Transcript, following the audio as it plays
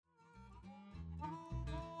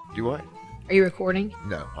Do what? Are you recording?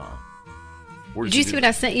 No. Did you see what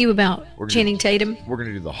I sent you about Channing Tatum? We're going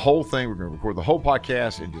to do the whole thing. We're going to record the whole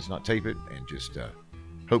podcast and just not tape it and just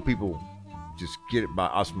hope people just get it by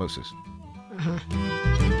osmosis. Uh-huh.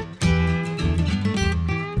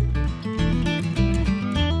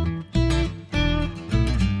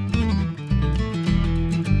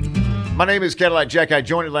 My name is Cadillac Jack. I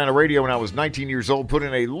joined Atlanta Radio when I was 19 years old, put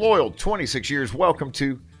in a loyal 26 years. Welcome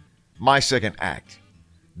to My Second Act.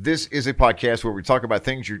 This is a podcast where we talk about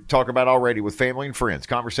things you talk about already with family and friends,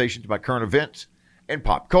 conversations about current events and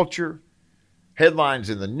pop culture, headlines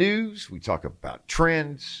in the news. We talk about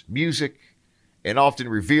trends, music, and often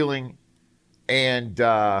revealing and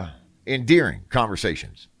endearing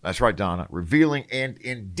conversations. That's right, Donna. Revealing and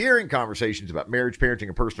endearing conversations about marriage, parenting,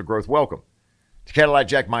 and personal growth. Welcome to Cadillac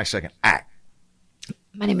Jack, My Second Act.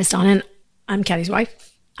 My name is Donna, and I'm Caddy's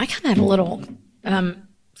wife. I kind of have a little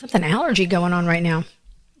something allergy going on right now. I'm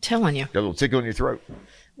telling you. Got a little tickle in your throat.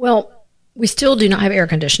 Well, we still do not have air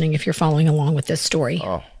conditioning if you're following along with this story.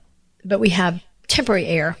 Oh. But we have temporary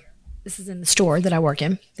air. This is in the store that I work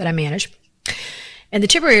in, that I manage. And the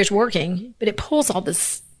temporary air is working, but it pulls all this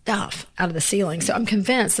stuff out of the ceiling. So I'm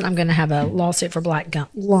convinced that I'm going to have a lawsuit for black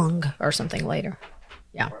lung or something later.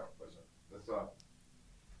 Yeah.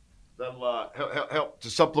 That'll help to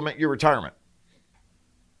supplement your retirement.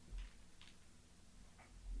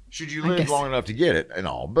 Should you live long enough to get it and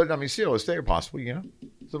all. But, I mean, still, it's there possible, you know.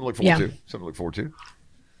 Something to look forward to. Something to look forward to.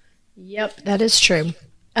 Yep, that is true.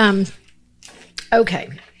 Okay.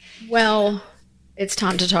 Well, it's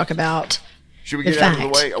time to talk about Should we get out of the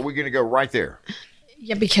way? Are we going to go right there?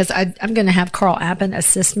 Yeah, because I'm going to have Carl Appen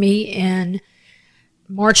assist me in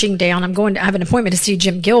marching down. I have an appointment to see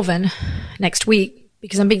Jim Gilvin next week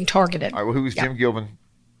because I'm being targeted. All right, well, who is Jim Gilvin?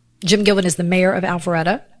 Jim Gilvin is the mayor of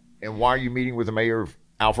Alpharetta. And why are you meeting with the mayor of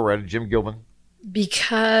Alpharetta, Jim Gilvin?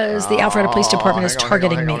 Because the Alpharetta Police Department is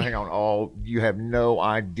targeting me. Hang on. Oh, you have no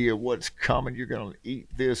idea what's coming. You're going to eat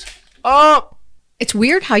this up. It's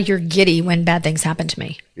weird how you're giddy when bad things happen to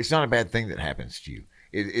me. It's not a bad thing that happens to you.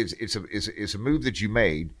 It's a move that you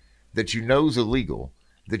made that you know is illegal,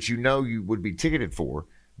 that you know you would be ticketed for,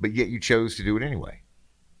 but yet you chose to do it anyway.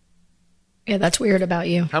 Yeah, that's weird about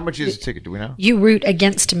you. How much is a ticket? Do we know? You root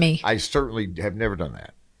against me. I certainly have never done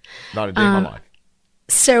that. Not a day in my life.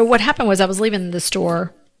 So what happened was I was leaving the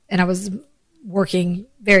store and I was working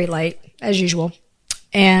very late as usual.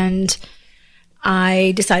 And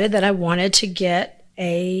I decided that I wanted to get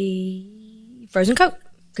a frozen Coke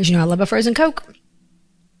because, you know, I love a frozen Coke.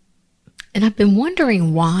 And I've been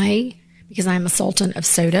wondering why, because I'm a sultan of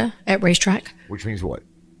soda at Racetrack. Which means what?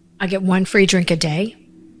 I get one free drink a day.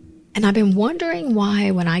 And I've been wondering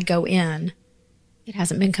why when I go in, it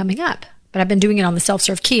hasn't been coming up. But I've been doing it on the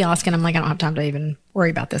self-serve kiosk, and I'm like, I don't have time to even worry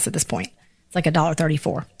about this at this point. It's like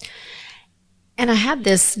 $1.34. And I had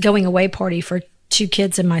this going away party for 2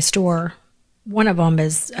 kids in my store. One of them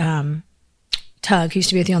is Tug, who used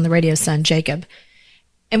to be with you on the radio, son, Jacob.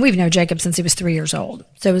 And we've known Jacob since he was 3 years old.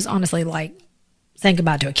 So it was honestly like saying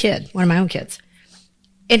goodbye to a kid, one of my own kids.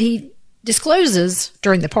 And he discloses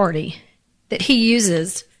during the party that he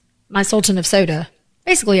uses my Sultan of Soda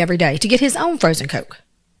basically every day to get his own frozen Coke.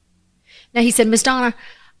 Now, he said, Miss Donna,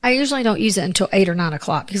 I usually don't use it until 8 or 9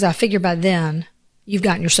 o'clock because I figure by then you've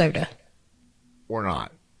gotten your soda. Or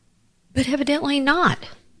not. But evidently not.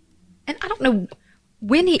 And I don't know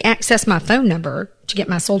when he accessed my phone number to get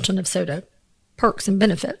my Sultan of Soda perks and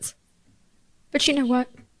benefits. But you know what?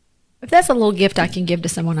 If that's a little gift I can give to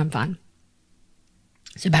someone, I'm fine.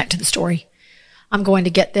 So back to the story. I'm going to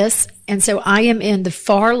get this. And so I am in the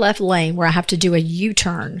far left lane where I have to do a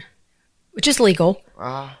U-turn, which is legal.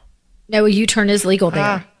 No, a U-turn is legal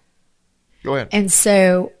there. Go ahead. And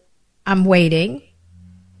so I'm waiting,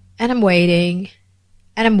 and I'm waiting,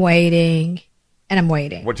 and I'm waiting, and I'm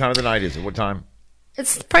waiting. What time of the night is it? What time?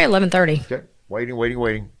 It's probably 11:30. Okay. Waiting.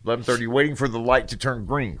 11:30. You're waiting for the light to turn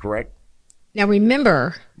green, correct? Now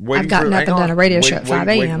remember, I've gotten up and done a radio show at 5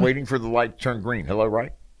 a.m. Waiting for the light to turn green. Hello,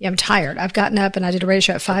 right? Yeah, I'm tired. I've gotten up and I did a radio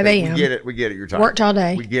show at 5 a.m. We get it. You're tired. Worked all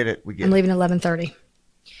day. We get it. I'm leaving at 11:30.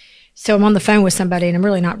 So I'm on the phone with somebody and I'm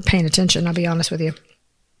really not paying attention, I'll be honest with you.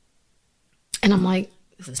 And I'm like,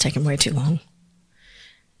 this is taking way too long.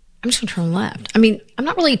 I'm just going to turn left. I mean, I'm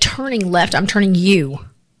not really turning left. I'm turning you,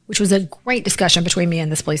 which was a great discussion between me and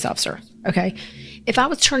this police officer. Okay. If I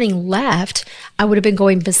was turning left, I would have been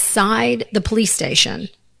going beside the police station,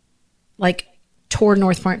 like toward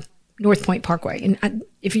North Point Parkway. And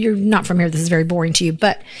if you're not from here, this is very boring to you,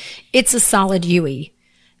 but it's a solid UE.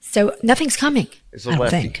 So nothing's coming. It's a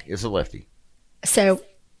lefty. It's a lefty. So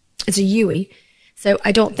it's a UE. So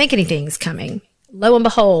I don't think anything's coming. Lo and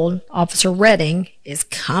behold, Officer Redding is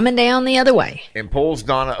coming down the other way. And pulls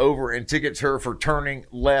Donna over and tickets her for turning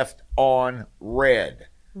left on red.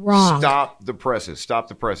 Wrong. Stop the presses. Stop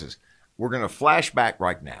the presses. We're going to flash back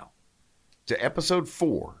right now to episode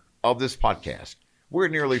 4 of this podcast. We're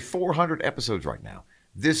at nearly 400 episodes right now.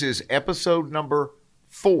 This is episode number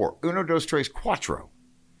 4, Uno, Dos, Tres, Cuatro,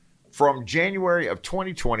 from January of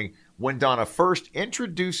 2020, when Donna first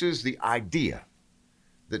introduces the idea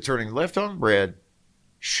that turning left on red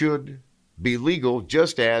should be legal,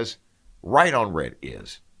 just as right on red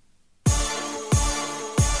is.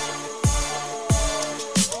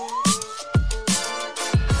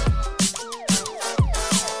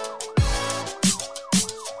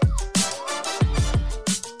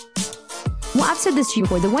 Well, I've said this to you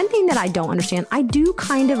before. The one thing that I don't understand, I do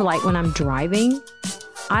kind of like when I'm driving,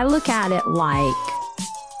 I look at it like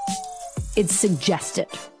it's suggested.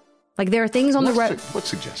 Like there are things on the road. What's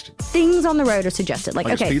suggested? Things on the road are suggested. Like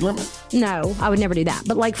a okay, speed limit? No, I would never do that.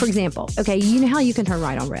 But like, for example, okay, you know how you can turn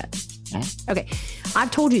right on red? Okay, I've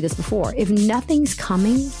told you this before. If nothing's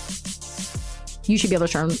coming, you should be able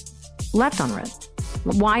to turn left on red.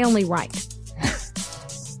 Why only right?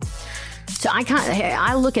 So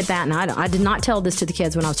I look at that, and I did not tell this to the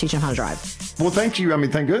kids when I was teaching them how to drive. Well, thank you. I mean,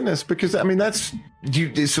 thank goodness, because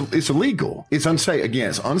it's illegal. It's unsafe. Again,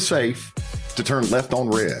 it's unsafe to turn left on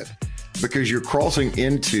red because you're crossing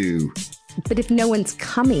into. But if no one's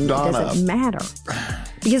coming, Donna, it doesn't matter.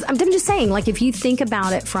 Because I'm just saying, like, if you think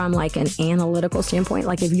about it from like an analytical standpoint,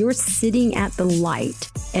 like if you're sitting at the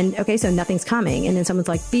light and okay, so nothing's coming, and then someone's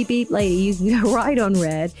like, beep, beep, lady, you can go right on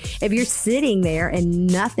red. If you're sitting there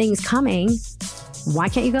and nothing's coming, why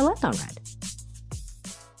can't you go left on red?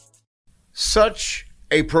 Such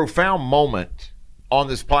a profound moment on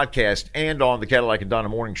this podcast and on the Cadillac and Donna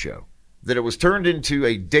morning show that it was turned into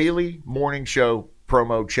a daily morning show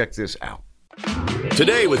promo. Check this out.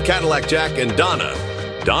 Today with Cadillac Jack and Donna,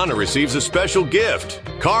 Donna receives a special gift,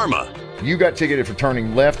 karma. You got ticketed for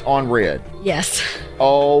turning left on red. Yes.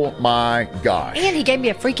 Oh my gosh. And he gave me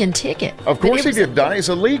a freaking ticket. Of course he did, Donna. It's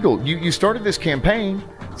illegal. You started this campaign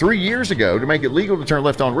 3 years ago to make it legal to turn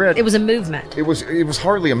left on red. It was a movement. It was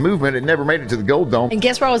hardly a movement. It never made it to the Gold Dome. And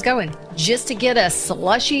guess where I was going? Just to get a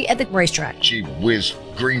slushie at the racetrack. Gee whiz,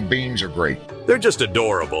 green beans are great. They're just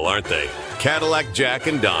adorable, aren't they? Cadillac Jack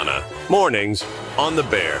and Donna. Mornings on the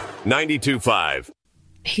Bear, 92.5.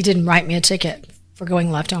 He didn't write me a ticket for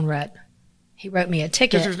going left on red. He wrote me a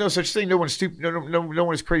ticket. Because there's no such thing. No one's stupid. No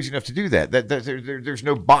one is crazy enough to do that. There's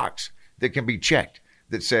no box that can be checked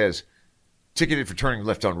that says ticketed for turning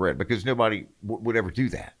left on red, because nobody would ever do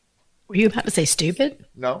that. Were you about to say stupid?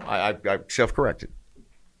 No, I self-corrected.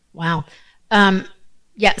 Wow.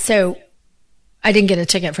 Yeah, so I didn't get a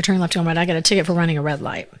ticket for turning left on red. I got a ticket for running a red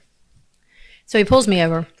light. So he pulls me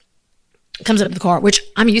over, comes up to the car, which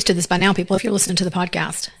I'm used to this by now, people, if you're listening to the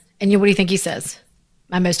podcast. And what do you think he says?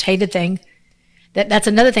 My most hated thing. That's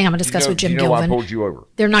another thing I'm going to discuss with Jim Gilvin. Why I pulled you over?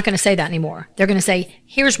 They're not going to say that anymore. They're going to say,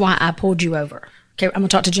 here's why I pulled you over. Okay, I'm going to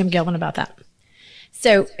talk to Jim Gilvin about that.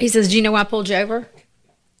 So he says, do you know why I pulled you over?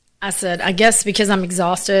 I said, I guess because I'm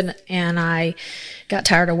exhausted and I got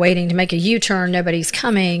tired of waiting to make a U-turn. Nobody's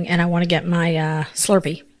coming and I want to get my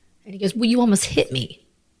Slurpee. And he goes, well, you almost hit me.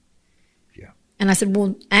 Yeah. And I said,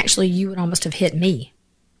 well, actually, you would almost have hit me.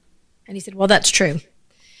 And he said, well, that's true.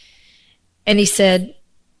 And he said,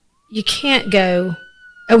 you can't go.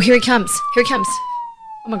 Oh, here he comes. Here he comes.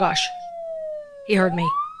 Oh, my gosh. He heard me.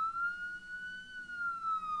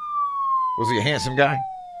 Was he a handsome guy?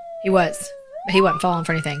 He was. But he wasn't falling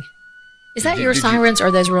for anything. Is that your sirens or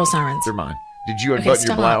are those real sirens? They're mine. Did you unbutton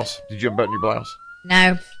your blouse? Did you unbutton your blouse?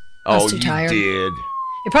 No. I was too tired. You did.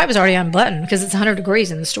 It probably was already unbuttoned because it's 100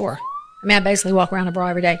 degrees in the store. I mean, I basically walk around a bra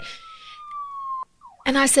every day.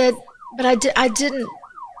 And I said, but I didn't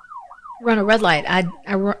run a red light.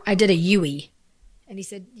 I did a UE. And he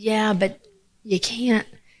said, yeah, but you can't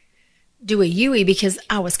do a UE because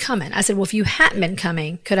I was coming. I said, well, if you hadn't been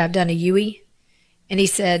coming, could I have done a UE? And he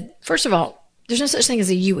said, first of all, there's no such thing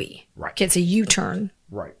as a UE. Right. It's a U-turn.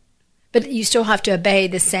 Right. But you still have to obey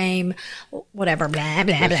the same whatever, blah,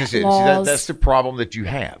 blah, that's blah, laws. That's the problem that you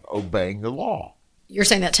have, obeying the law. You're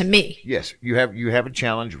saying that to me. Yes, you have a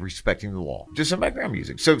challenge respecting the law. Just some background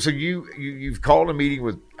music. So you've called a meeting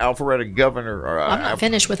with Alpharetta Governor. I'm not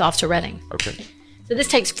finished with Officer Redding. Okay. So this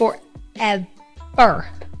takes forever.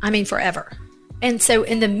 I mean forever. And so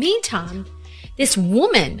in the meantime, this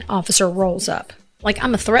woman officer rolls up. Like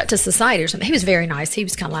I'm a threat to society or something. He was very nice. He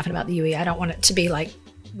was kind of laughing about the UE. I don't want it to be like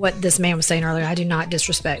what this man was saying earlier. I do not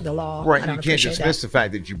disrespect the law. Right. You can't dismiss the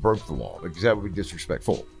fact that you broke the law because that would be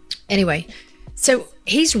disrespectful. Anyway, so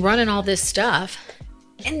he's running all this stuff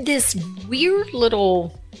And this weird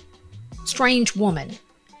little strange woman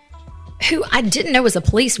who I didn't know was a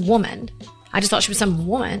police woman, I just thought she was some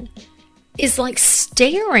woman, is like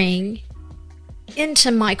staring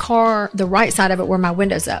into my car, the right side of it where my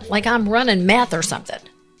window's up, like I'm running meth or something.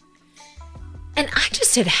 And I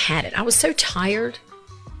just had it. I was so tired.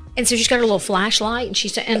 And so she's got her little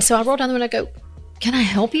flashlight, and so I rolled down the window and I go, can I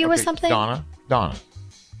help you with something? Donna.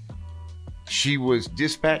 She was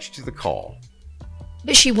dispatched to the call.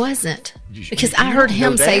 But she wasn't. Because I heard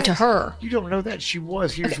him say to her. You don't know that. She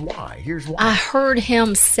was. Here's why. I heard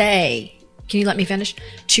him say, can you let me finish?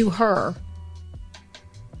 To her,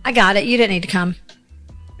 I got it. You didn't need to come.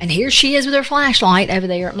 And here she is with her flashlight over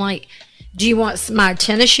there. I'm like, do you want my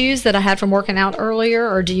tennis shoes that I had from working out earlier?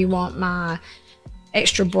 Or do you want my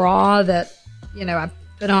extra bra that, I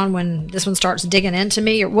put on when this one starts digging into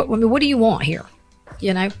me? Or what do you want here?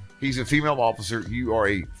 He's a female officer.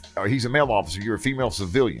 He's a male officer. You're a female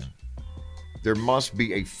civilian. There must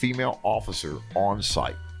be a female officer on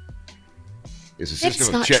site. It's a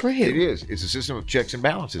system of checks. True. It is. It's a system of checks and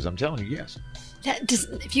balances. I'm telling you, yes.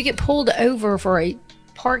 If you get pulled over for a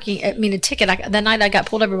ticket, the night I got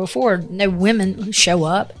pulled over before, no women show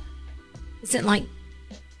up. Isn't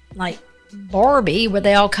like Barbie where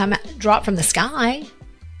they all drop from the sky.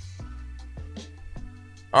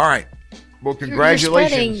 All right. Well,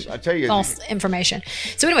 congratulations. You're I tell you. False information.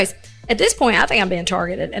 So anyways, at this point, I think I'm being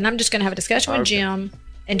targeted, and I'm just going to have a discussion with Jim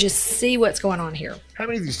and just see what's going on here. How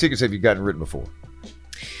many of these tickets have you gotten written before?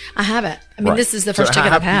 I haven't. This is the first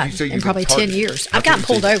ticket I've had in probably 10 years. I've gotten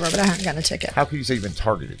pulled over, but I haven't gotten a ticket. How can you say you've been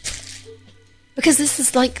targeted? Because this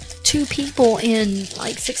is like 2 people in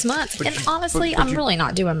like 6 months. Honestly, I'm really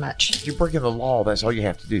not doing much. You're breaking the law. That's all you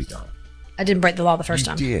have to do, Donna. I didn't break the law the first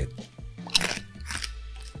time. You did.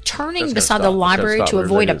 Turning beside the library to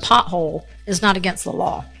avoid a pothole is not against the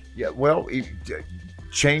law. Yeah, well,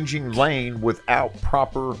 changing lane without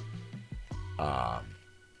proper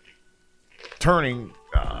turning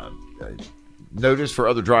notice for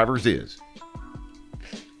other drivers is.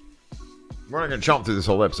 We're not going to chomp through this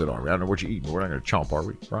whole episode, are we? I don't know what you eat, but we're not going to chomp, are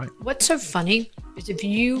we? Right? What's so funny is if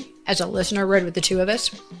you, as a listener, rode with the two of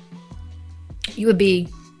us, you would be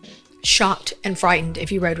shocked and frightened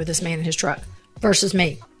if you rode with this man in his truck versus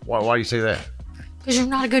me. Why do you say that? Because you're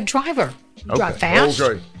not a good driver. You drive fast.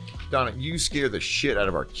 Okay. Donna, you scare the shit out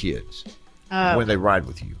of our kids when they ride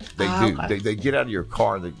with you. They do. Okay. They get out of your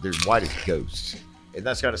car and they're white as ghosts. And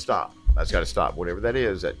that's got to stop. Whatever that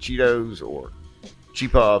is, that Cheetos or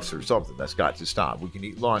Cheap Puffs or something, that's got to stop. We can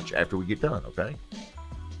eat lunch after we get done, okay?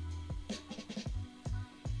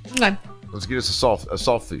 Okay. Let's get us a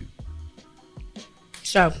soft food.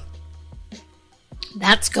 So,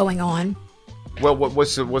 that's going on. Well,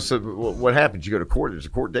 what happens? You go to court. There's a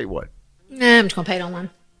court date. What? Nah, I'm just gonna pay it online.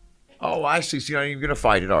 Oh, I see. So you're not even gonna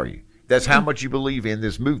fight it, are you? That's how much you believe in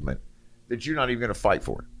this movement that you're not even gonna fight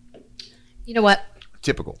for it. You know what?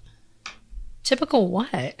 Typical. Typical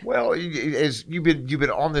what? Well, as you've been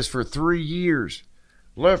on this for 3 years.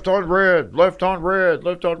 Left on red, left on red,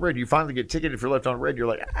 left on red. You finally get ticketed for left on red. You're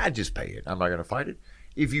like, I just pay it. I'm not gonna fight it.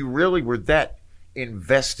 If you really were that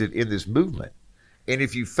invested in this movement. And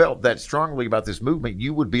if you felt that strongly about this movement,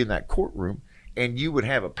 you would be in that courtroom and you would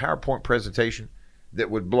have a PowerPoint presentation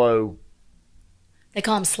that would blow. They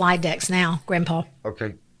call them slide decks now, Grandpa.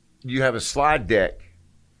 Okay. You have a slide deck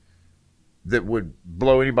that would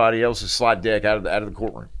blow anybody else's slide deck out of the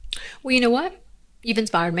courtroom. Well, you know what? You've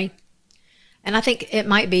inspired me. And I think it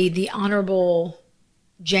might be the Honorable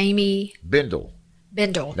Jamie Bindle.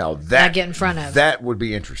 Now that I get in front of. That would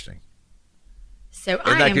be interesting. So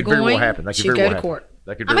I am going to go to court.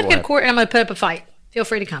 I'm going to go to court and I'm going to put up a fight. Feel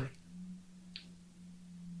free to come.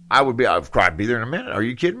 I'd be there in a minute. Are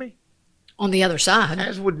you kidding me? On the other side.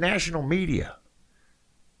 As would national media.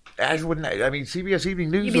 CBS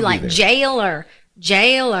Evening News. You'd be like, jailer.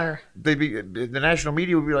 The national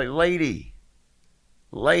media would be like,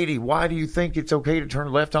 lady, why do you think it's okay to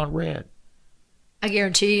turn left on red? I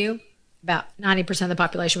guarantee you about 90% of the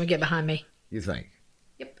population would get behind me. You think?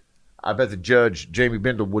 Yep. I bet the judge, Jamie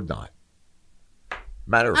Bindle, would not.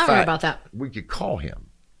 Matter of fact, I don't know about that. We could call him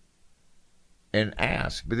and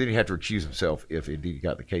ask, but then he'd have to recuse himself if indeed he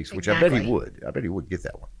got the case, which exactly. I bet he would. I bet he would get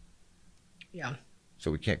that one. Yeah. So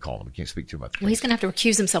we can't call him. We can't speak to him about the case. Well, he's going to have to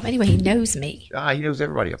recuse himself anyway. He knows me. He knows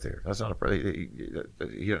everybody up there. That's not a he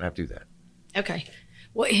doesn't have to do that. Okay.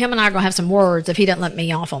 Well, him and I are going to have some words if he doesn't let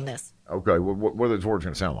me off on this. Okay. What are those words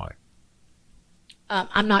going to sound like?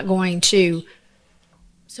 I'm not going to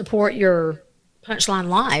support your Punchline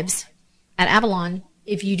Lives at Avalon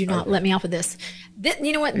if you do not let me off of this. Then,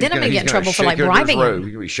 you know what? Then I'm going to get in trouble for like bribing him. He's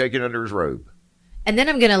going to be shaking under his robe. And then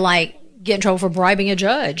I'm going to get in trouble for bribing a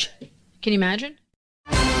judge. Can you imagine?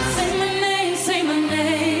 Say my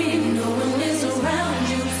name, no one is around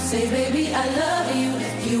you. Say, baby, I love you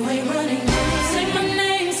if you ain't running.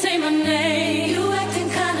 Say my name, you acting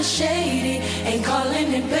kinda shady. Ain't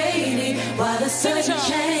calling it baby, while the sun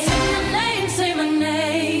shines. Say my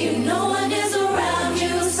name, no one is around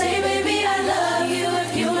you. Say, baby, I love you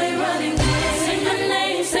if you ain't running. Say my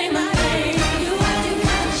name, you acting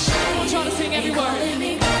kinda shady. I'm trying to sing every word.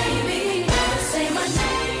 Me baby, say my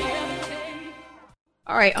name.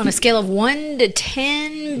 All right, on a scale of 1 to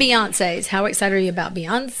 10 Beyoncés, how excited are you about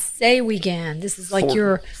Beyonce weekend? This is like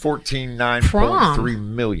your 14.9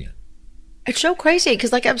 million. It's so crazy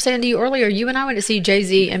because, like I was saying to you earlier, you and I went to see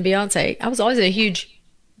Jay-Z and Beyonce. I was always a huge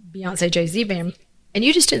Beyonce Jay-Z fan, and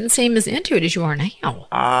you just didn't seem as into it as you are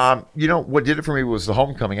now. You know, what did it for me was the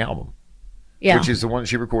Homecoming album, Yeah, which is the one that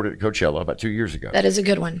she recorded at Coachella about 2 years ago. that is a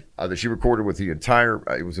good one. That she recorded with the entire,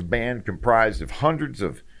 it was a band comprised of hundreds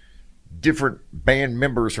of different band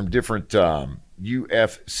members from different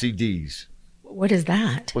UFCDs. What is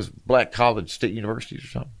that? Was Black College State Universities or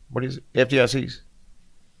something? What is it? FDICs?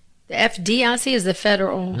 The FDIC is the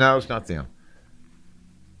federal. No, it's not them.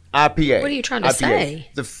 IPA. What are you trying to say?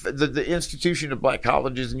 The Institution of Black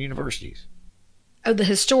Colleges and Universities. Oh, the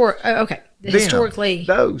historic. Oh, okay, the historically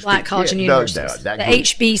those Black people, College and yeah, Universities. that The group.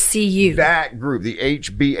 HBCU. That group, the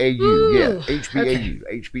HBAU. Ooh, Yeah, HBAU.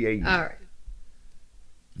 okay. HBAU. All right.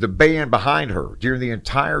 The band behind her during the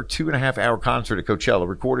entire 2.5-hour concert at Coachella,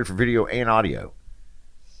 recorded for video and audio,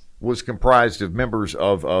 was comprised of members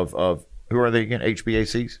of who are they again?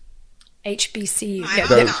 HBACs? HBCU. Yeah,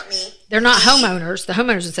 they're not homeowners. The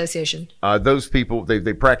Homeowners Association. Those people,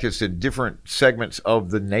 they practiced in different segments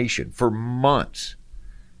of the nation for months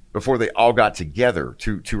before they all got together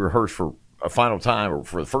to rehearse for a final time, or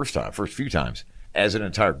for the first few times, as an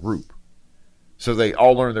entire group. So they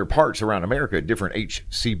all learned their parts around America at different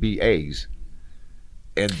HCBAs,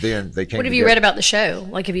 and then they came What have you together. read about the show?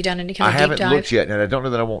 Like, have you done any kind of I deep haven't dive? looked yet, and I don't know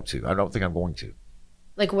that I want to. I don't think I'm going to.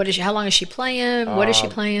 Like, what is she? How long is she playing? What is she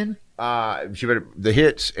playing? She better, the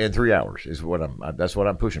hits and 3 hours is what that's what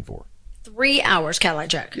I'm pushing for. 3 hours, Cadillac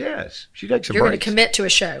Jack. Yes, she takes some You're going to breaks. commit to a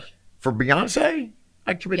show. For Beyonce,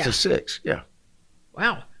 I commit Yeah. to 6. Yeah.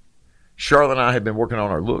 Wow. Charlotte and I have been working on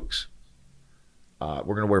our looks.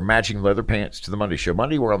 We're going to wear matching leather pants to the Monday show.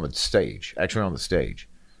 Monday, we're on the stage. Actually, on the stage.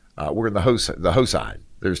 We're in the host side.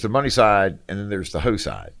 There's the money side, and then there's the hoe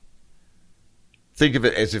side. Think of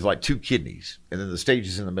it as if like two kidneys, and then the stage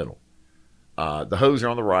is in the middle. The hoes are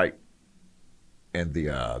on the right, and the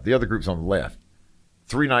other group's on the left.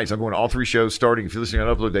 3 nights. I'm going to all 3 shows starting. If you're listening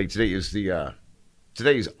on upload day,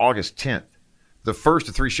 today is August 10th. The first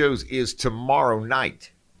of 3 shows is tomorrow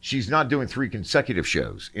night. She's not doing 3 consecutive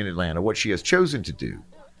shows in Atlanta. What she has chosen to do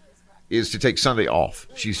is to take Sunday off.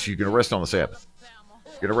 She's going to rest on the Sabbath.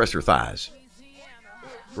 Going to rest her thighs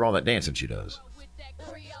for all that dancing she does.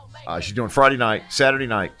 She's doing Friday night, Saturday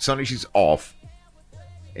night, Sunday she's off.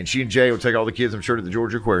 And she and Jay will take all the kids, I'm sure, to the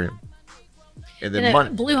Georgia Aquarium. And then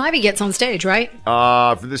And Blue Ivy gets on stage, right?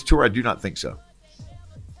 for this tour, I do not think so.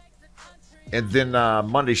 And then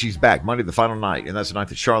Monday she's back. Monday, the final night. And that's the night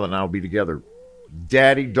that Charlotte and I will be together.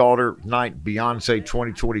 Daddy-daughter night, Beyonce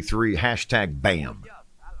 2023, #BAM.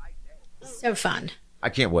 So fun. I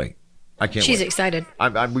can't wait. She's wait. excited.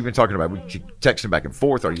 We've been talking about it. We texting back and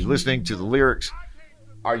forth. Are you listening to the lyrics?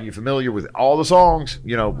 Are you familiar with all the songs?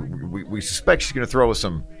 You know, we suspect she's going to throw us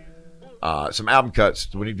some album cuts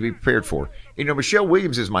that we need to be prepared for. You know, Michelle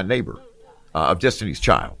Williams is my neighbor of Destiny's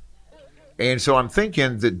Child. And so I'm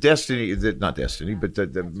thinking that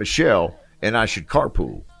that Michelle and I should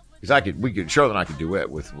carpool. Because Charlotte and I could duet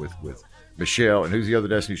with Michelle, and who's the other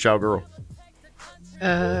Destiny's Child girl?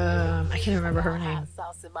 I can't remember her name.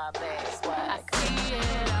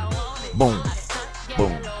 Boom,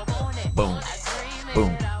 boom, boom,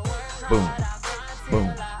 boom, boom,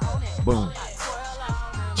 boom, boom.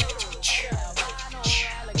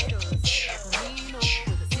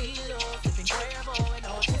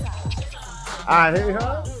 I hey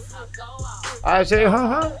ha, I say ha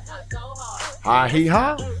ha, hi hee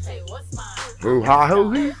ha, hoo ha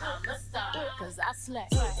hoo hee.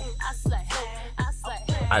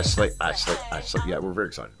 I slay. Yeah, we're very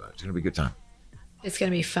excited about it. It's going to be a good time. It's going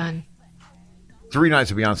to be fun. 3 nights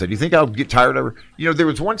of Beyonce. Do you think I'll get tired of her? You know, there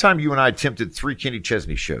was one time you and I attempted 3 Kenny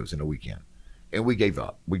Chesney shows in a weekend, and we gave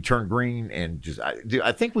up. We turned green and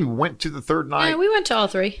I think we went to the 3rd night. Yeah, we went to all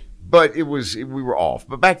 3. But we were off.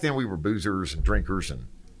 But back then we were boozers and drinkers and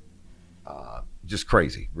just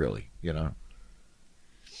crazy, really, you know.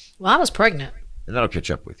 Well, I was pregnant. And that'll catch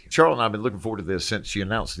up with you. Charlotte and I have been looking forward to this since she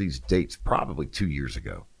announced these dates probably 2 years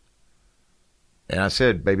ago. And I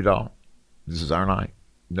said, baby doll, This is our night.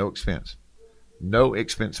 No expense. No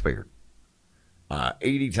expense spared.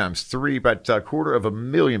 80 times 3, about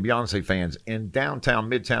 250,000 Beyonce fans in downtown,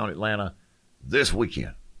 midtown Atlanta this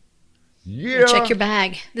weekend. Yeah. Check your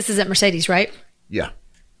bag. This is at Mercedes, right? Yeah.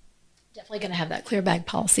 Definitely going to have that clear bag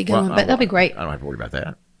policy going, but that'll be great. I don't have to worry about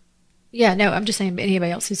that. Yeah, no, I'm just saying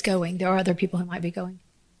anybody else who's going. There are other people who might be going.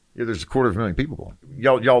 Yeah, there's 250,000 people going.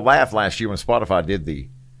 Y'all laughed last year when Spotify did they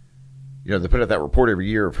put out that report every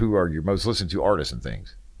year of who are your most listened to artists and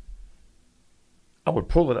things. I would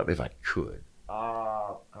pull it up if I could.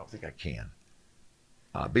 I don't think I can.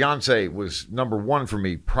 Beyonce was number one for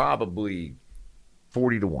me, probably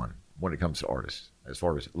 40-1 when it comes to artists, as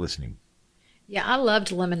far as listening. Yeah, I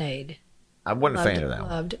loved Lemonade. I wasn't a fan of that one.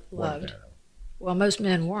 Loved. One. Well, most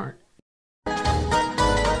men weren't.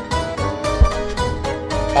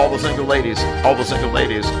 All the single ladies, all the single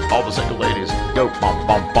ladies, all the single ladies. Go, bump,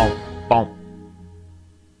 bump, bump, bump.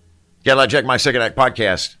 Cadillac Jack, My Second Act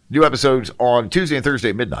podcast. New episodes on Tuesday and Thursday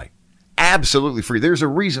at midnight. Absolutely free. There's a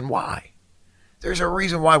reason why. There's a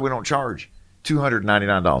reason why we don't charge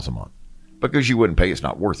 $299 a month. Because you wouldn't pay. It's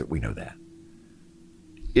not worth it. We know that.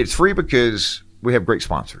 It's free because we have great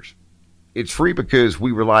sponsors. It's free because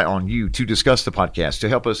we rely on you to discuss the podcast, to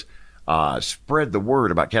help us spread the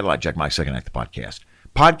word about Cadillac Jack, My Second Act, the podcast.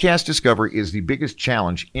 Podcast discovery is the biggest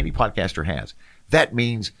challenge any podcaster has. That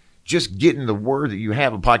means just getting the word that you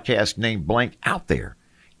have a podcast named blank out there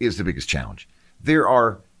is the biggest challenge. There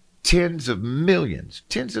are tens of millions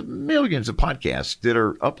of podcasts that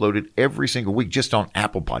are uploaded every single week just on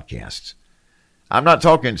Apple Podcasts. I'm not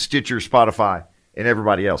talking Stitcher, Spotify, and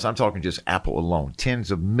everybody else. I'm talking just Apple alone.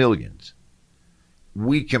 Tens of millions.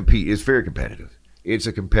 We compete. It's very competitive. It's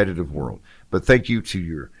a competitive world. But thank you for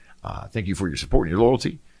your support and your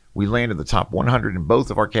loyalty. We land in the top 100 in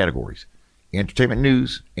both of our categories, entertainment,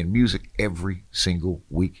 news, and music every single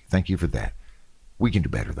week. Thank you for that. We can do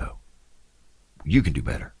better, though. You can do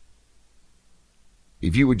better.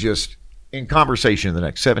 If you would just, in conversation in the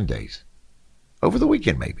next 7 days, over the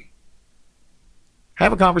weekend maybe,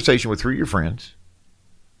 have a conversation with 3 of your friends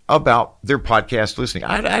about their podcast listening.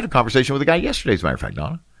 I had a conversation with a guy yesterday, as a matter of fact,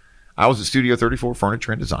 Donna. I was at Studio 34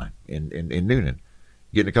 Furniture and Design in Noonan,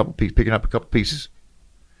 picking up a couple pieces.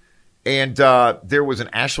 And there was an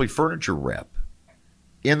Ashley Furniture rep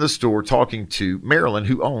in the store talking to Marilyn,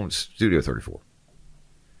 who owns Studio 34,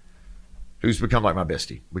 who's become like my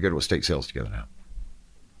bestie. We go to estate sales together now.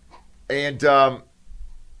 And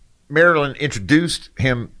Marilyn introduced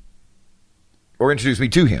me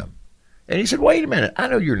to him. And he said, wait a minute, I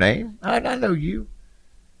know your name. I know you.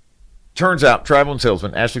 Turns out, traveling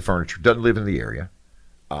salesman, Ashley Furniture, doesn't live in the area.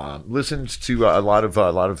 Listens to a lot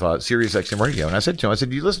of Sirius XM radio. And I said to him,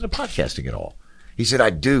 do you listen to podcasting at all? He said, I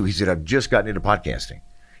do. He said, I've just gotten into podcasting.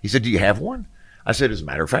 He said, do you have one? I said, as a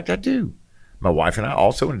matter of fact, I do. My wife and I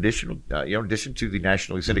also, in addition to the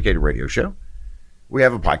nationally syndicated radio show, we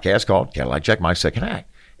have a podcast called Cadillac Jack, My Second Act.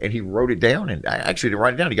 And he wrote it down, and I actually didn't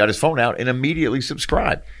write it down. He got his phone out and immediately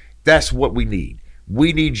subscribed. That's what we need.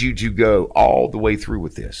 We need you to go all the way through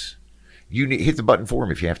with this. You need hit the button for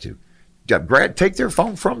them if you have to. Take their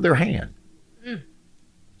phone from their hand.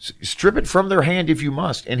 Strip it from their hand if you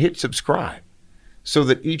must, and hit subscribe so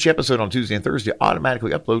that each episode on Tuesday and Thursday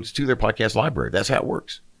automatically uploads to their podcast library. That's how it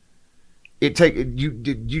works. You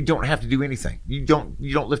don't have to do anything. You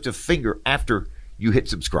don't lift a finger after you hit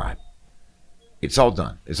subscribe. It's all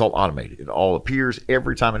done. It's all automated. It all appears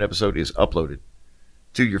every time an episode is uploaded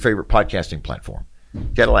to your favorite podcasting platform.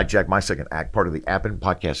 Cadillac Jack, My Second Act, part of the Appen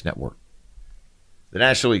Podcast Network. The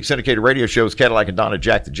nationally syndicated radio show is Cadillac and Donna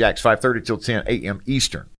Jack. The Jack's 5:30 till 10 a.m.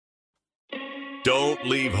 Eastern. Don't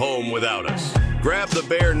leave home without us. Grab the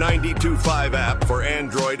Bear 92.5 app for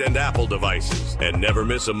Android and Apple devices and never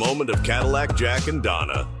miss a moment of Cadillac Jack and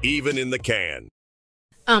Donna, even in the can.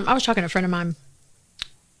 I was talking to a friend of mine.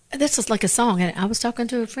 This is like a song. And I was talking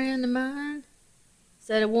to a friend of mine.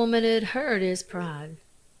 Said a woman had hurt his pride.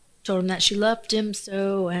 Told him that she loved him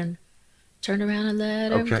so and turned around and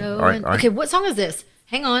let him go. All right. Okay, what song is this?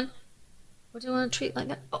 Hang on. What do you want to treat like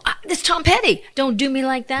that? Oh, this is Tom Petty. Don't do me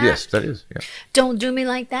like that. Yes, that is. Yeah. Don't do me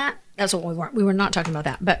like that. That's what we weren't. We were not talking about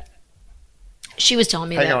that. But she was telling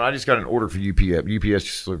me that. Hang on. I just got an order for UPS. UPS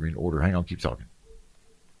just delivered me an order. Hang on. Keep talking.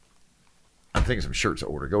 I'm thinking some shirts to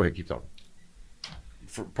order. Go ahead. Keep talking.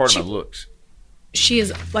 Pardon my looks. She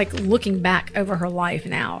is like looking back over her life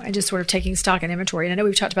now and just sort of taking stock and inventory. And I know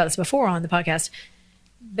we've talked about this before on the podcast,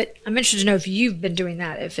 but I'm interested to know if you've been doing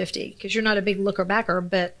that at 50, because you're not a big looker backer,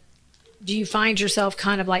 but do you find yourself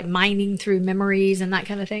kind of like mining through memories and that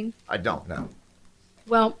kind of thing? I don't know.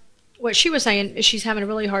 Well, what she was saying is she's having a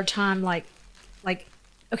really hard time like,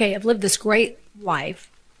 okay, I've lived this great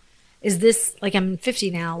life is this, like, I'm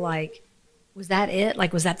 50 now, like, was that it?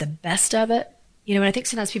 Like, was that the best of it? You know, and I think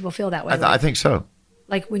sometimes people feel that way. I think so.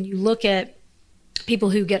 Like, when you look at people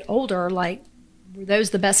who get older, like, were those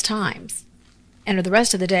the best times? And are the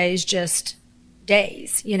rest of the days just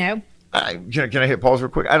days, you know? Can I hit pause real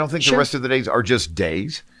quick? I don't think the rest of the days are just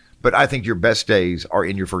days, but I think your best days are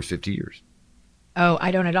in your first 50 years. Oh,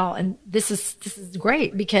 I don't at all. And this is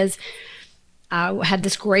great because I had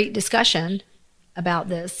this great discussion about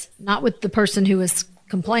this, not with the person who was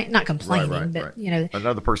not complaining, but, you know.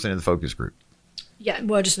 Another person in the focus group. Yeah,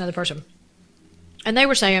 well, just another person. And they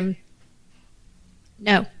were saying,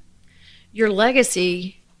 no, your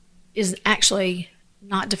legacy is actually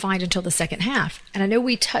not defined until the second half. And I know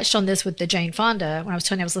we touched on this with the Jane Fonda when I was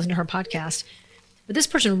telling you I was listening to her podcast. But this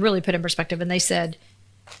person really put in perspective, and they said,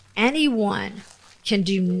 anyone can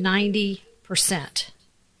do 90%.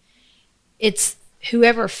 It's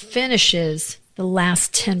whoever finishes the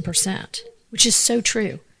last 10%, which is so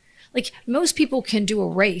true. Like, most people can do a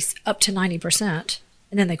race up to 90%,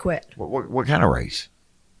 and then they quit. What kind of race?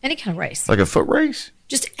 Any kind of race. Like a foot race?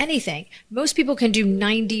 Just anything. Most people can do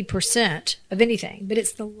 90% of anything, but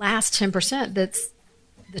it's the last 10% that's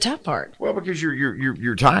the tough part. Well, because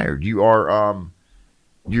you're tired. You are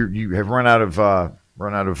you have run out of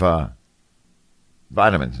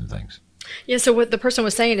vitamins and things. Yeah. So what the person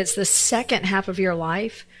was saying, it's the second half of your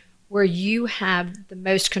life where you have the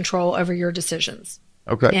most control over your decisions.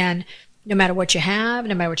 Okay. And no matter what you have,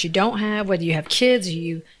 no matter what you don't have, whether you have kids or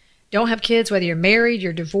you don't have kids, whether you're married,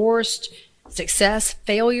 you're divorced, success,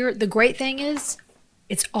 failure, the great thing is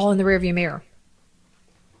it's all in the rearview mirror.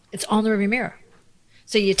 It's all in the rearview mirror.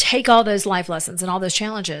 So you take all those life lessons and all those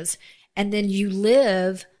challenges, and then you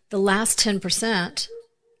live the last 10%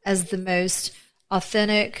 as the most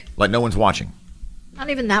authentic. Like no one's watching. Not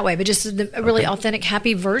even that way, but just a really authentic,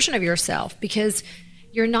 happy version of yourself, because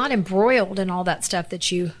you're not embroiled in all that stuff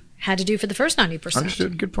that you had to do for the first 90%.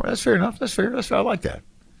 Understood. Good point. That's fair enough. That's fair. I like that.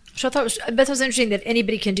 So I thought it was interesting that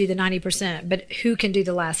anybody can do the 90%, but who can do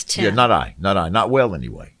the last 10? Yeah, not I. Not well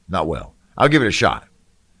anyway. Not well. I'll give it a shot.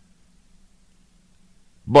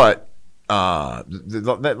 But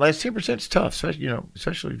that last 10% is tough,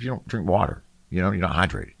 especially if you don't drink water. You know, you're not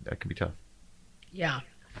hydrated. That can be tough. Yeah.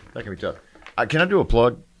 That can be tough. Can I do a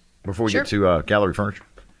plug before we get to Gallery Furniture?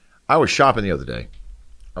 I was shopping the other day.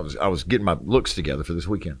 I was getting my looks together for this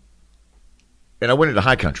weekend, and I went into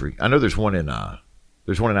High Country. I know there's one in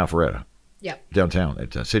Alpharetta, downtown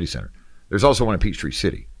at City Center. There's also one in Peachtree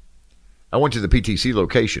City. I went to the PTC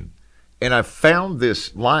location, and I found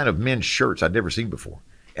this line of men's shirts I'd never seen before,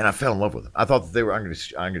 and I fell in love with them. I thought that they were. I'm going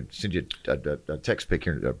to send you a text pic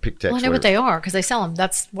here, a pic text. Well, I know what they are because they sell them.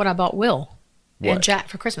 That's what I bought Will and Jack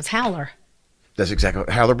for Christmas. Howler. That's exactly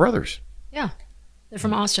Howler Brothers. Yeah, they're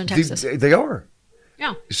from Austin, Texas. They are.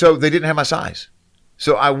 Yeah. So they didn't have my size.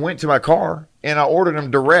 So I went to my car and I ordered them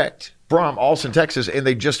direct from Austin, Texas, and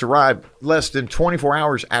they just arrived less than 24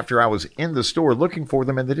 hours after I was in the store looking for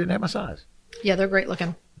them, and they didn't have my size. Yeah, they're great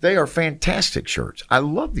looking. They are fantastic shirts. I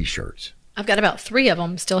love these shirts. I've got about 3 of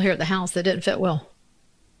them still here at the house that didn't fit Will.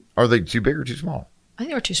 Are they too big or too small? I think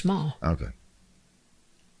they were too small. Okay.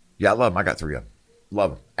 Yeah, I love them. I got 3 of them.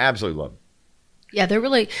 Love them. Absolutely love them. Yeah,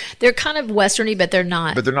 they're kind of Westerny, but they're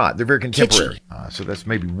not. But they're not. They're very contemporary. So that's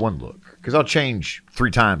maybe one look. Because I'll change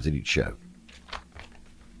 3 times at each show.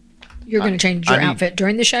 You're going to change your outfit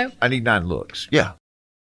during the show? I need 9 looks. Yeah.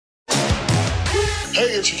 Hey,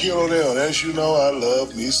 it's Shaquille O'Neal. As you know, I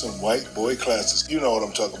love me some white boy classics. You know what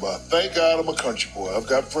I'm talking about. Thank God I'm a country boy. I've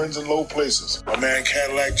got friends in low places. My man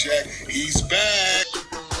Cadillac Jack, he's back.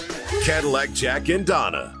 Cadillac Jack and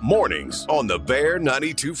Donna, mornings on the Bear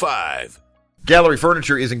 92.5. Gallery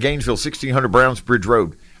Furniture is in Gainesville, 1600 Brownsbridge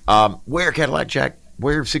Road. Where, Cadillac Jack?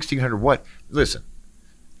 Where, 1600 what? Listen,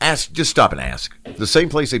 just stop and ask. The same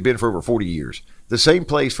place they've been for over 40 years. The same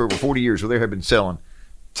place for over 40 years where they have been selling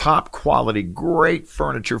top quality, great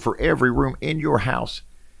furniture for every room in your house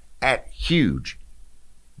at huge,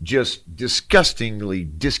 just disgustingly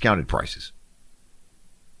discounted prices.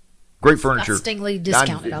 Great furniture. Disgustingly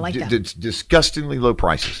discounted. I like that. It's disgustingly low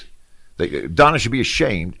prices. Donna should be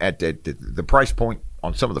ashamed at the price point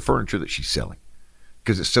on some of the furniture that she's selling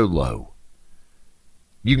because it's so low.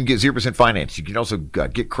 You can get 0% finance. You can also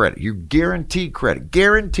get credit. You're guaranteed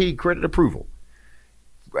credit approval.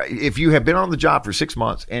 If you have been on the job for 6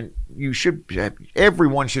 months, and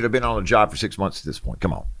everyone should have been on the job for 6 months at this point.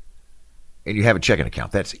 Come on. And you have a checking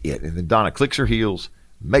account. That's it. And then Donna clicks her heels,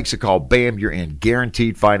 makes a call, bam, you're in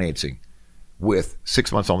guaranteed financing with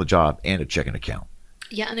 6 months on the job and a checking account.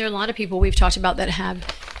 Yeah, and there are a lot of people we've talked about that have,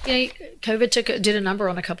 COVID did a number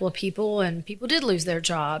on a couple of people, and people did lose their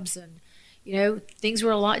jobs. And, You know, things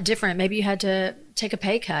were a lot different. Maybe you had to take a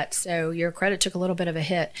pay cut, so your credit took a little bit of a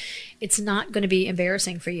hit. It's not going to be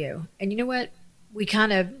embarrassing for you. And you know what? We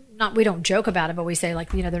kind of, we don't joke about it, but we say,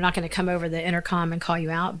 like, you know, they're not going to come over the intercom and call you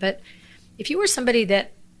out. But if you were somebody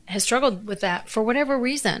that has struggled with that for whatever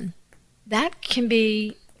reason, that can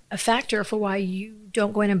be a factor for why you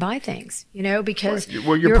don't go in and buy things, you know, because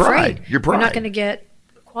your you're pride. afraid. Your pride. You're not going to get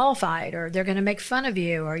qualified, or they're going to make fun of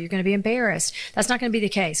you, or you're going to be embarrassed. That's not going to be the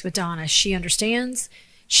case with Donna. She understands.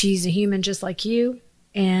 She's a human just like you,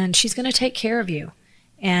 and she's going to take care of you.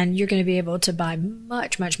 And you're going to be able to buy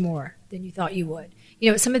much, much more than you thought you would. You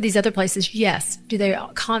know, at some of these other places, yes, do they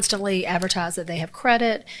constantly advertise that they have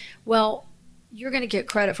credit? Well, you're going to get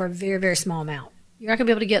credit for a very, very small amount. You're not going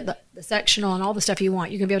to be able to get the sectional and all the stuff you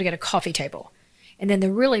want. You're going to be able to get a coffee table. And then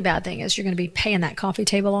the really bad thing is you're going to be paying that coffee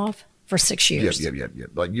table off for 6 years. Yep.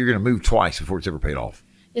 Like, you're going to move twice before it's ever paid off.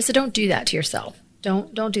 Yeah, so don't do that to yourself.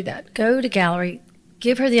 Don't do that. Go to gallery.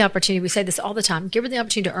 Give her the opportunity. We say this all the time. Give her the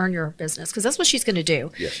opportunity to earn your business, because that's what she's going to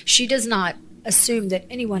do. Yes. She does not assume that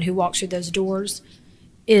anyone who walks through those doors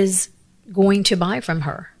is going to buy from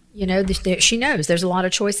her. You know, she knows there's a lot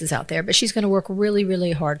of choices out there, but she's going to work really,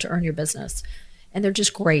 really hard to earn your business. And they're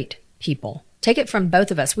just great people. Take it from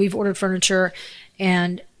both of us. We've ordered furniture,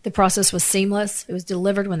 and the process was seamless. It was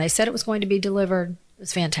delivered when they said it was going to be delivered. It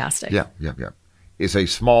was fantastic. Yeah. It's a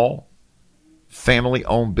small,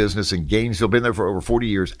 family-owned business in Gainesville. Been there for over 40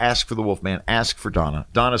 years. Ask for the Wolfman. Ask for Donna.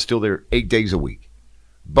 Donna's still there 8 days a week,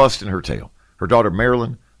 busting her tail. Her daughter,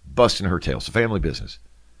 Marilyn, busting her tail. It's a family business.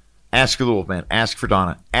 Ask for the Wolfman. Ask for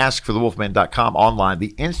Donna. AskForTheWolfman.com online.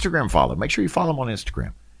 The Instagram follow. Make sure you follow them on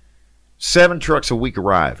Instagram. 7 trucks a week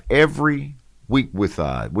arrive every week with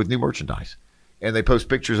new merchandise. And they post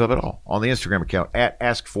pictures of it all on the Instagram account at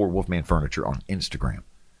Ask for Wolfman Furniture on Instagram.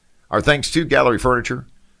 Our thanks to Gallery Furniture.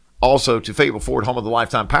 Also to Fayetteville Ford, home of the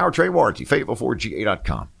lifetime powertrain warranty.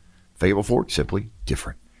 FayettevilleFordGA.com. Fayetteville Ford, simply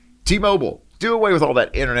different. T-Mobile, do away with all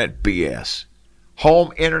that internet BS.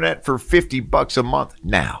 Home internet for $50 a month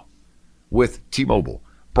now with T-Mobile.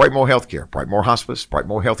 Brightmore Healthcare, Brightmore Hospice,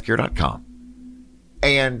 BrightmoreHealthcare.com.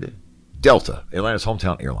 And Delta, Atlanta's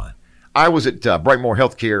hometown airline. I was at Brightmore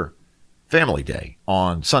Healthcare Family Day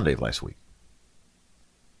on Sunday of last week.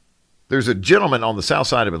 There's a gentleman on the south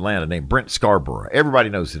side of Atlanta named Brent Scarborough. Everybody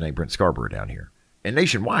knows the name Brent Scarborough down here. And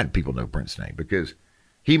nationwide, people know Brent's name because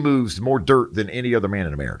he moves more dirt than any other man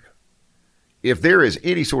in America. If there is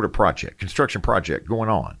any sort of project, construction project going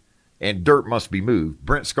on, and dirt must be moved,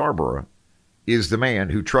 Brent Scarborough is the man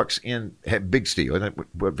who trucks in big steel. Isn't that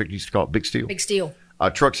what Vic used to call it, big steel? Big steel.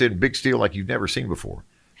 Trucks in big steel like you've never seen before.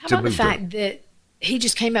 How about the fact that he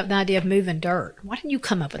just came up with the idea of moving dirt? Why didn't you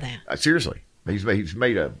come up with that? Seriously. He's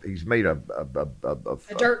made a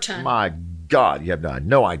dirt ton. My God, you have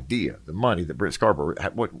no idea the money that Brent Scarborough,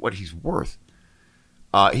 what he's worth.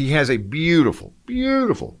 He has a beautiful,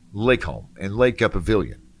 beautiful lake home and lake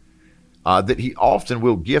pavilion that he often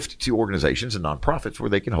will gift to organizations and nonprofits where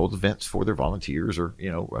they can hold events for their volunteers or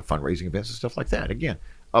fundraising events and stuff like that. Again,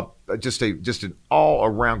 just an all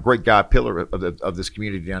around great guy, pillar of this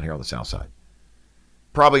community down here on the south side.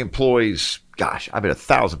 Probably employs, I bet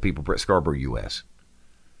 1,000 people, Brent Scarborough, U.S.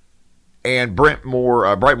 And Brightmore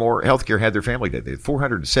Healthcare had their family day. They had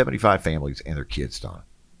 475 families and their kids, Don.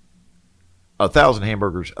 1,000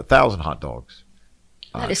 hamburgers, 1,000 hot dogs.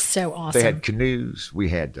 That is so awesome. They had canoes. We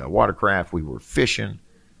had watercraft. We were fishing.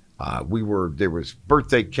 There was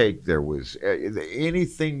birthday cake. There was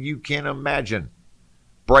anything you can imagine.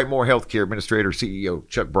 Brightmore Healthcare Administrator, CEO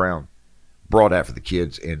Chuck Brown brought out for the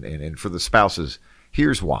kids and for the spouses.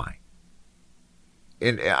 Here's why.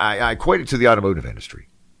 And I equate it to the automotive industry.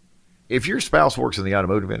 If your spouse works in the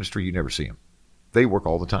automotive industry, you never see them. They work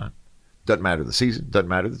all the time. Doesn't matter the season. Doesn't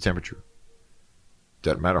matter the temperature.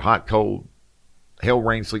 Doesn't matter hot, cold, hail,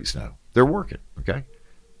 rain, sleet, snow. They're working, okay?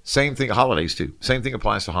 Same thing, holidays too. Same thing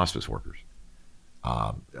applies to hospice workers.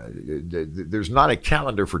 There's not a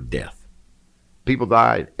calendar for death. People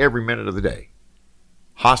die every minute of the day.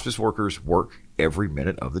 Hospice workers work every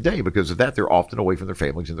minute of the day. Because of that, they're often away from their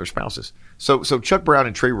families and their spouses. So Chuck Brown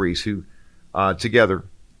and Trey Reese, who together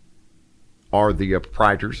are the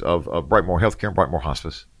proprietors of Brightmore Healthcare and Brightmore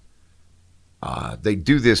Hospice, they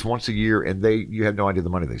do this once a year, and you have no idea the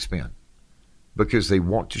money they spend because they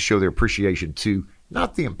want to show their appreciation to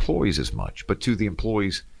not the employees as much, but to the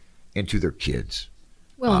employees and to their kids.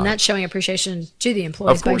 Well, and that's showing appreciation to the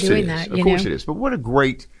employees by doing that. Of course it is. But what a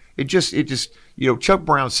great... It just, Chuck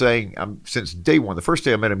Brown saying, since day one, the first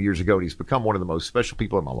day I met him years ago, and he's become one of the most special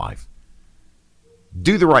people in my life.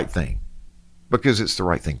 Do the right thing because it's the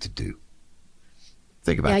right thing to do.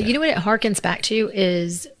 Think about that. Yeah, you know what it harkens back to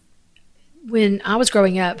is When I was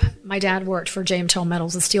growing up, my dad worked for J&T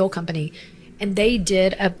Metals, a steel company, and they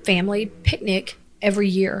did a family picnic every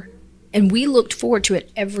year. And we looked forward to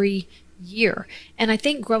it every year. And I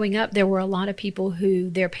think growing up, there were a lot of people who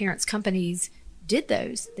their parents' companies did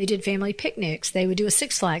those. They did family picnics. They would do a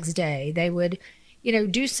Six Flags day. They would,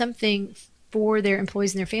 do something for their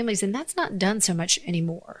employees and their families. And that's not done so much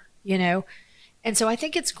anymore, And so I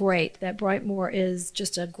think it's great that Brightmoor is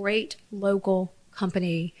just a great local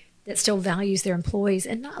company that still values their employees.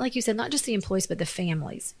 And not, like you said, not just the employees, but the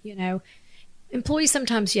families, Employees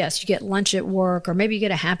sometimes, yes, you get lunch at work or maybe you get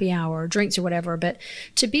a happy hour or drinks or whatever. But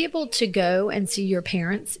to be able to go and see your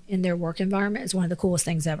parents in their work environment is one of the coolest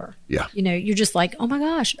things ever. Yeah. You're just like, oh my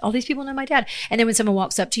gosh, all these people know my dad. And then when someone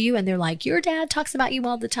walks up to you and they're like, your dad talks about you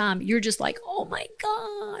all the time, you're just like, oh my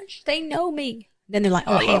gosh, they know me. Then they're like,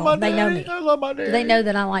 oh, hell, they know me. I love my daddy. Do they know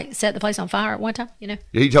that I set the place on fire at one time, Yeah,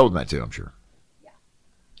 he told them that too, I'm sure.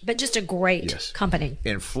 But just a great company.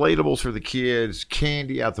 Inflatables for the kids,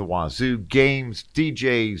 candy out the wazoo, games,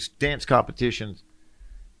 DJs, dance competitions.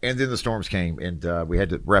 And then the storms came, and we had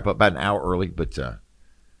to wrap up about an hour early. But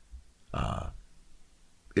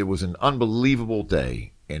it was an unbelievable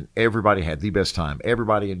day, and everybody had the best time.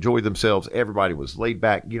 Everybody enjoyed themselves. Everybody was laid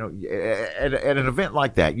back. At an event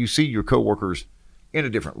like that, you see your coworkers in a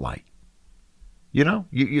different light.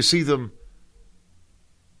 You see them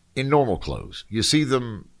in normal clothes. You see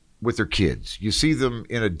them with their kids. You see them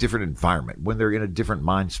in a different environment when they're in a different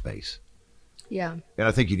mind space. Yeah. And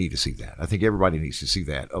I think you need to see that. I think everybody needs to see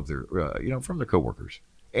that of their, from their coworkers.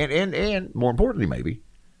 And more importantly, maybe,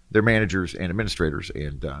 their managers and administrators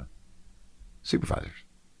and supervisors.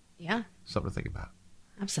 Yeah. Something to think about.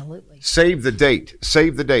 Absolutely. Save the date.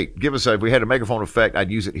 Save the date. If we had a megaphone effect,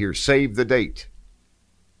 I'd use it here. Save the date.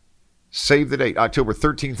 Save the date. October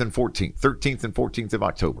 13th and 14th. 13th and 14th of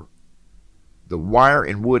October. The Wire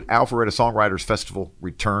and Wood Alpharetta Songwriters Festival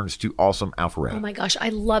returns to awesome Alpharetta. Oh my gosh, I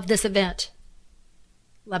love this event.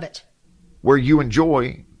 Love it. Where you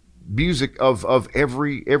enjoy music of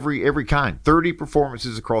every kind. 30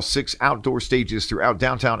 performances across 6 outdoor stages throughout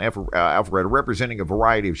downtown Alpharetta, representing a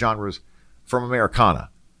variety of genres from Americana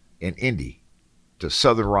and indie to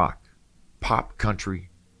Southern rock, pop, country,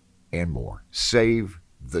 and more. Save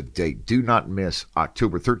the date. Do not miss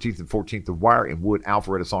October 13th and 14th, the Wire and Wood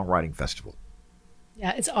Alpharetta Songwriting Festival.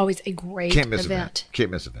 Yeah, it's always a great event. Can't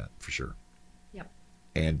miss event, for sure. Yep.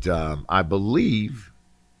 And I believe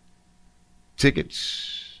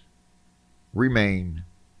tickets remain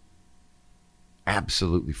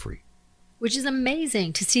absolutely free. Which is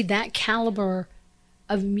amazing to see that caliber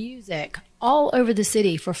of music all over the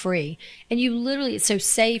city for free. And you literally, it's so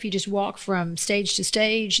safe. You just walk from stage to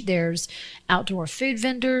stage. There's outdoor food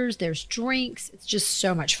vendors. There's drinks. It's just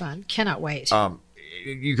so much fun. Cannot wait.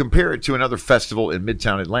 You compare it to another festival in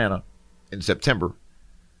Midtown Atlanta in September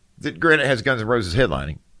that granted has Guns N' Roses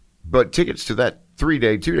headlining, but tickets to that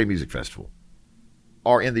 2-day music festival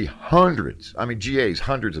are in the hundreds. I mean, GA's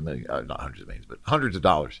hundreds of millions, not hundreds of millions, but hundreds of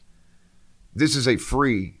dollars. This is a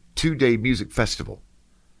free 2-day music festival.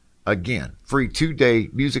 Again, free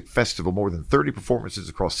 2-day music festival, more than 30 performances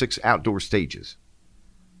across 6 outdoor stages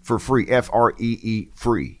for free, Free,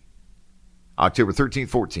 free, October 13th,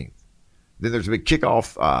 14th. Then there's a big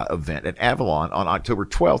kickoff event at Avalon on October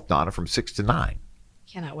 12th, Donna, from 6 to 9.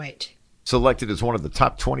 Cannot wait. Selected as one of the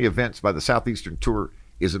top 20 events by the Southeastern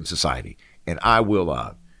Tourism Society. And I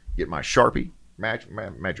will get my Sharpie magic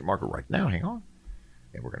marker right now. Hang on.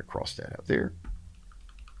 And we're going to cross that out there.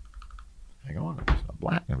 Hang on. There's a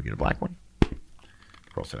black. Let me get a black one.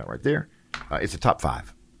 Cross that out right there. It's a top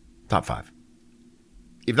 5. Top 5.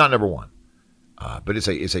 If not number 1. But it's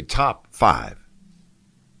a top 5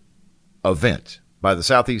 event by the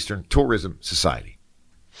Southeastern Tourism Society.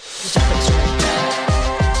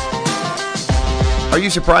 Are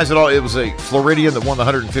you surprised at all? It was a Floridian that won the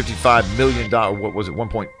 $155 million, what was it,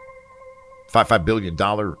 $1.55 billion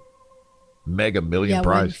mega million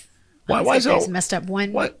prize. Why is it all messed up? Why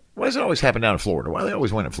does it always happen down in Florida? Why do they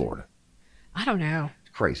always win in Florida? I don't know.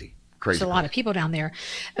 It's crazy. There's a lot of people down there.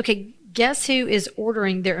 Okay, guess who is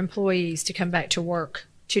ordering their employees to come back to work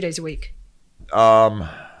 2 days a week?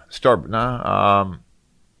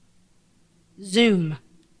 Zoom.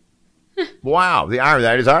 Wow,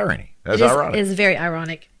 that is irony. That's ironic. It is very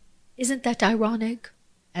ironic. Isn't that ironic?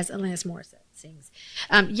 As Alanis Morissette sings.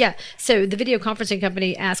 So the video conferencing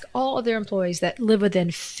company asked all of their employees that live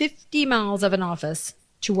within 50 miles of an office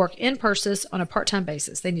to work in person on a part-time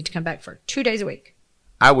basis. They need to come back for 2 days a week.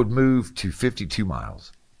 I would move to 52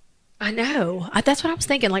 miles. I know. That's what I was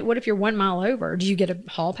thinking. Like, what if you're 1 mile over? Do you get a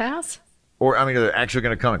hall pass? Or, I mean, are they actually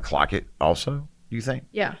going to come and clock it also, do you think?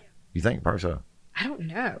 Yeah. You think? Probably so. I don't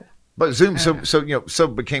know. But Zoom, so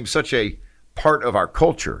became such a part of our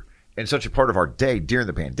culture and such a part of our day during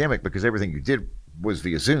the pandemic because everything you did was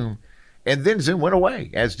via Zoom, and then Zoom went away,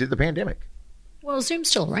 as did the pandemic. Well, Zoom's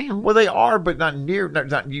still around. Well, they are, but not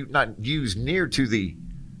used near to the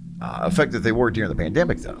effect that they were during the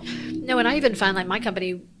pandemic, though. No, and I even find like my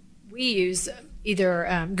company, we use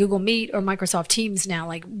either Google Meet or Microsoft Teams now.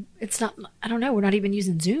 Like it's not, I don't know, we're not even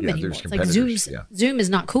using Zoom anymore. It's like Zoom is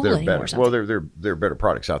not cool anymore. Well, there are better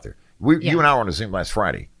products out there. You and I were on a Zoom last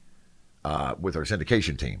Friday with our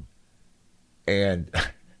syndication team, and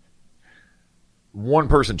one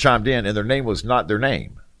person chimed in, and their name was not their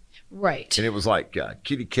name. Right. And it was like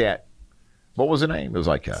Kitty Cat. What was the name? It was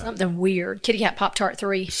like something weird. Kitty Cat Pop-Tart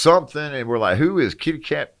 3. Something, and we're like, who is Kitty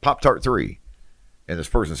Cat Pop-Tart 3? And this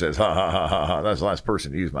person says, ha, ha, ha, ha, ha. That's the last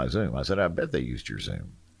person to use my Zoom. I said, I bet they used your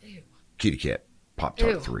Zoom. Ew. Kitty Cat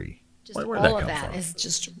Pop-Tart 3. Just where'd all of that is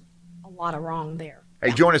just a lot of wrong there. Hey,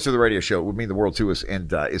 join us to the radio show. It would mean the world to us,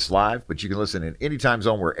 and it's live, but you can listen in any time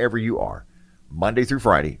zone wherever you are, Monday through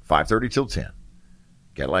Friday, 5:30 till 10.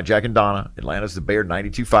 Cadillac Jack and Donna, Atlanta's the Bear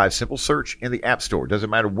 92.5. Simple search in the App Store. Doesn't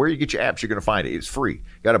matter where you get your apps, you're going to find it. It's free.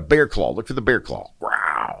 Got a bear claw. Look for the bear claw.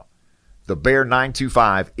 Wow. The Bear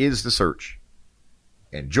 925 is the search.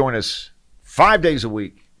 And join us 5 days a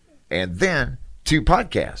week and then 2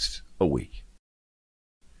 podcasts a week.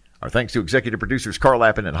 Our thanks to executive producers Carl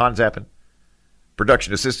Appen and Hans Appen.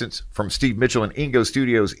 Production assistants from Steve Mitchell and Ingo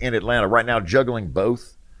Studios in Atlanta. Right now, juggling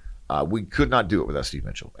both. We could not do it without Steve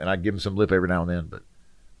Mitchell. And I give him some lip every now and then, but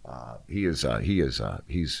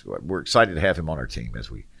we're excited to have him on our team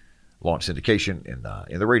as we launch syndication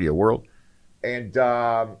in the radio world. And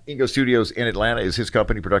Ingo Studios in Atlanta is his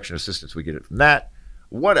company, production assistants. We get it from that.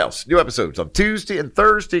 What else? New episodes on Tuesday and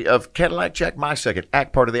Thursday of Cadillac Jack, My Second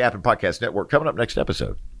Act, part of the App and Podcast Network. Coming up next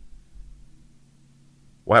episode,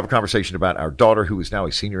 we'll have a conversation about our daughter who is now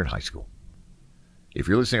a senior in high school. If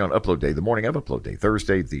you're listening on Upload Day, the morning of Upload Day,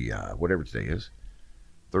 Thursday, the whatever today is,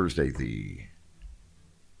 Thursday the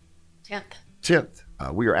 10th.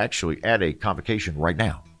 We are actually at a convocation right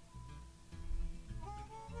now.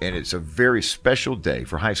 And it's a very special day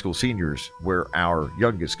for high school seniors where our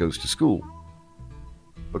youngest goes to school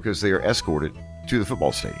because they are escorted to the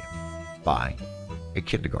football stadium by a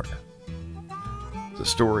kindergartner. The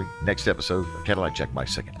story, next episode of Cadillac Jack, My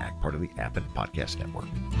Second Act, part of the App and Podcast Network.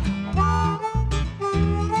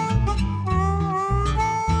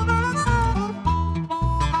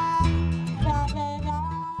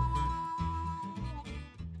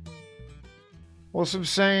 Well, some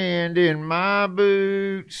sand in my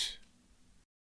boots.